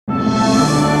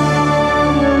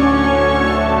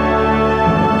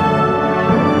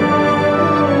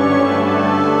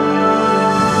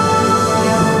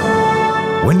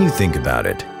think about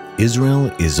it,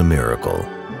 Israel is a miracle.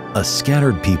 A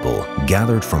scattered people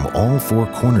gathered from all four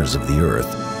corners of the earth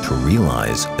to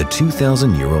realize a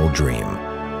 2,000-year-old dream.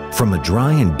 From a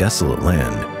dry and desolate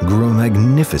land grew a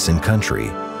magnificent country,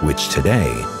 which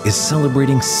today is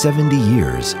celebrating 70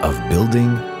 years of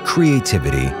building,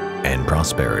 creativity, and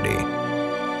prosperity.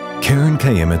 Keren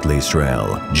Kayemet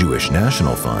LeIsrael Jewish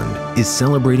National Fund is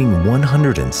celebrating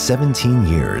 117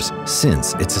 years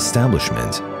since its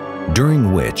establishment,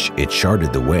 during which it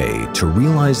charted the way to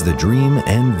realize the dream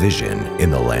and vision in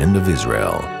the land of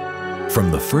Israel. From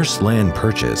the first land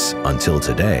purchase until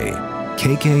today,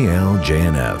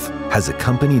 KKL-JNF has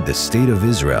accompanied the State of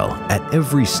Israel at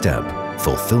every step,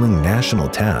 fulfilling national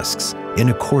tasks in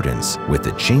accordance with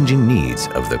the changing needs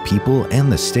of the people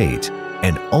and the state,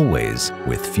 and always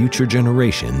with future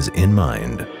generations in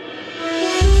mind.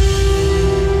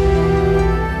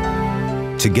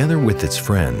 Together with its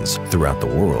friends throughout the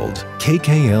world,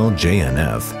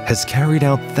 KKL-JNF has carried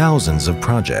out thousands of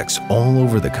projects all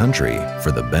over the country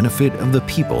for the benefit of the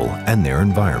people and their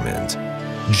environment.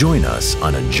 Join us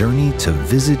on a journey to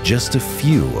visit just a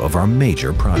few of our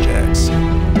major projects.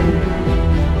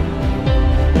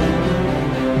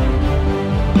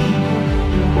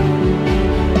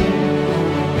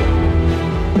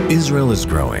 Israel is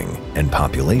growing, and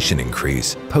population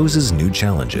increase poses new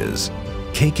challenges.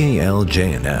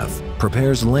 KKL-JNF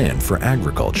prepares land for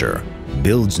agriculture,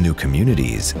 builds new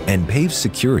communities, and paves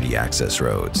security access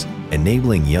roads,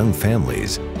 enabling young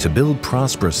families to build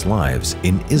prosperous lives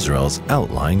in Israel's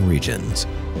outlying regions.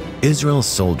 Israel's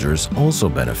soldiers also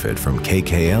benefit from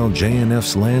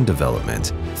KKL-JNF's land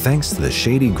development thanks to the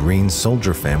Shady Green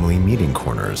Soldier Family Meeting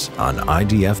Corners on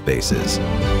IDF bases.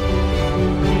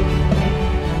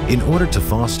 In order to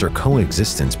foster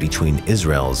coexistence between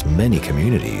Israel's many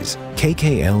communities,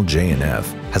 KKL-JNF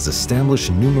has established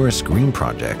numerous green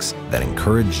projects that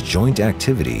encourage joint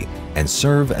activity and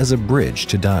serve as a bridge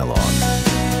to dialogue.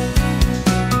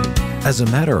 As a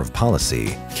matter of policy,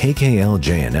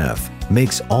 KKL-JNF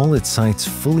makes all its sites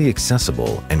fully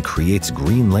accessible and creates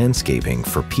green landscaping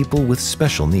for people with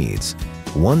special needs.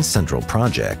 One central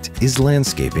project is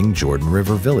landscaping Jordan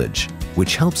River Village,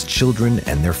 which helps children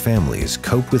and their families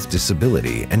cope with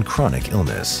disability and chronic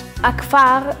illness.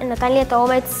 הכפר נתן לי את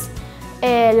האומץ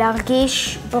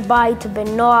להרגיש בבית,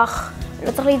 בנוח.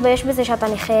 לא צריך להתבייש בזה שאתה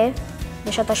נכה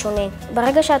ושאתה שונה.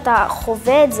 ברגע שאתה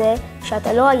חווה את זה,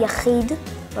 שאתה לא היחיד,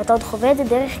 ואתה עוד חווה את זה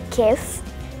דרך כיף,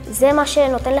 זה מה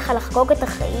שנותן לך לחגוג את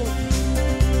החיים.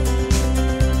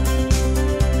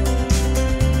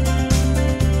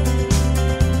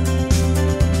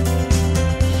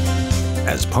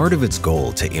 As part of its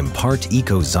goal to impart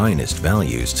eco-Zionist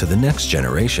values to the next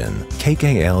generation,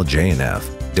 KKL-JNF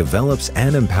develops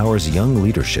and empowers young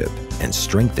leadership and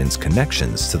strengthens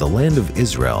connections to the land of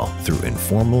Israel through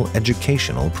informal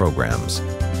educational programs.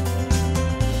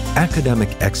 Academic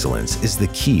excellence is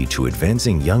the key to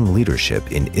advancing young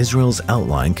leadership in Israel's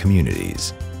outlying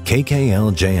communities.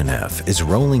 KKL-JNF is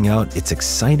rolling out its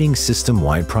exciting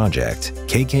system-wide project,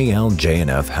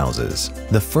 KKL-JNF Houses.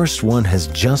 The first one has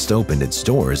just opened its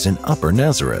doors in Upper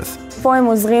Nazareth. פה הם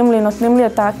עוזרים לי, נותנים לי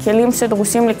את הכלים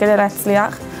שדרושים לי כדי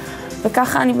להצליח,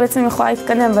 וככה אני בעצם יכולה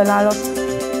להתקדם ולעלות.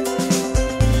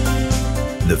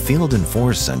 The Field and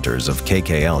Forest Centers of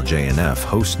KKL-JNF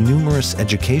host numerous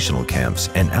educational camps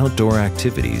and outdoor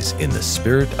activities in the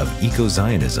spirit of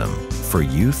eco-Zionism for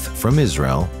youth from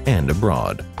Israel and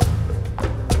abroad.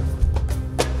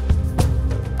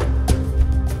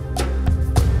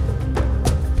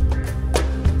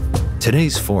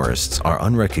 Today's forests are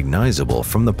unrecognizable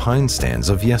from the pine stands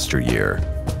of yesteryear.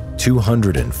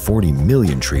 240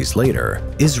 million trees later,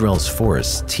 Israel's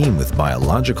forests teem with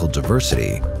biological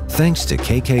diversity thanks to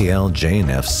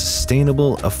KKL-JNF's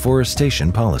sustainable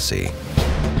afforestation policy.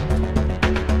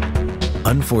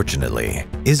 Unfortunately,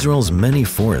 Israel's many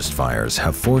forest fires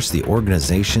have forced the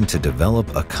organization to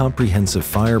develop a comprehensive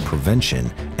fire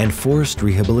prevention and forest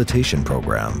rehabilitation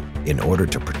program in order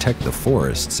to protect the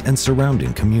forests and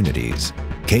surrounding communities.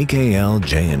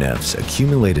 KKL-JNF's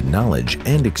accumulated knowledge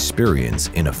and experience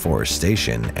in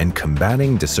afforestation and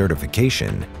combating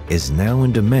desertification is now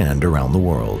in demand around the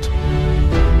world.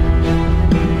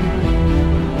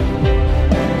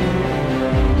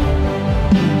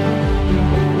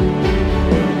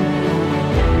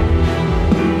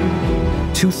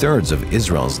 Two-thirds of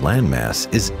Israel's landmass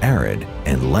is arid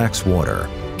and lacks water.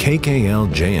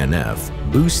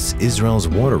 KKL-JNF boosts Israel's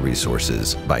water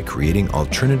resources by creating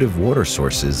alternative water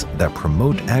sources that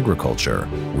promote agriculture,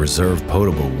 reserve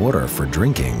potable water for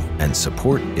drinking, and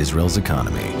support Israel's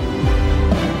economy.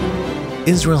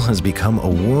 Israel has become a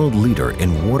world leader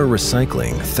in water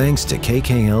recycling thanks to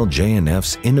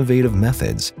KKL-JNF's innovative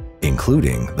methods,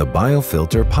 including the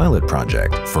biofilter pilot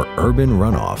project for urban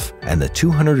runoff and the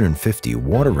 250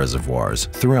 water reservoirs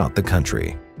throughout the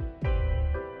country.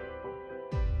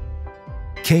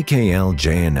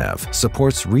 KKL-JNF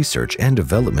supports research and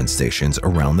development stations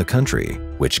around the country,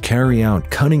 which carry out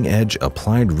cutting-edge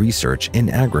applied research in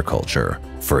agriculture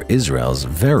for Israel's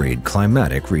varied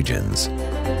climatic regions.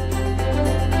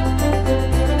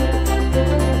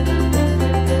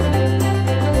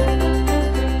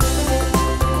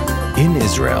 In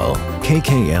Israel,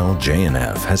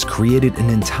 KKL-JNF has created an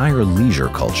entire leisure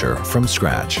culture from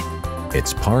scratch.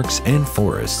 Its parks and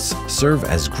forests serve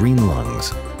as green lungs,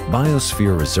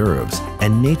 biosphere reserves,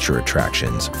 and nature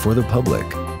attractions for the public.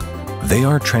 They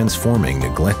are transforming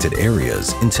neglected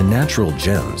areas into natural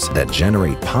gems that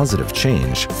generate positive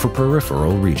change for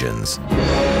peripheral regions.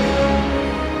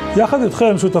 יחד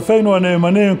איתכם, שותפינו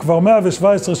הנאמנים, כבר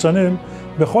 117 שנים,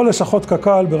 בכל לשכות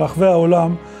קק"ל ברחבי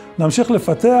העולם, נמשיך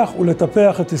לפתח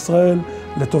ולטפח את ישראל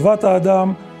לטובת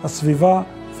האדם, הסביבה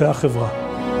והחברה.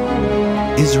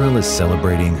 Israel is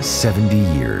celebrating 70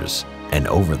 years, and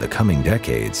over the coming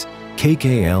decades,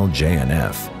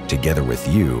 KKL-JNF, together with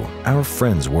you, our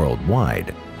friends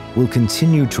worldwide, will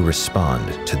continue to respond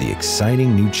to the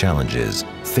exciting new challenges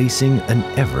facing an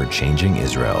ever-changing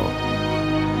Israel.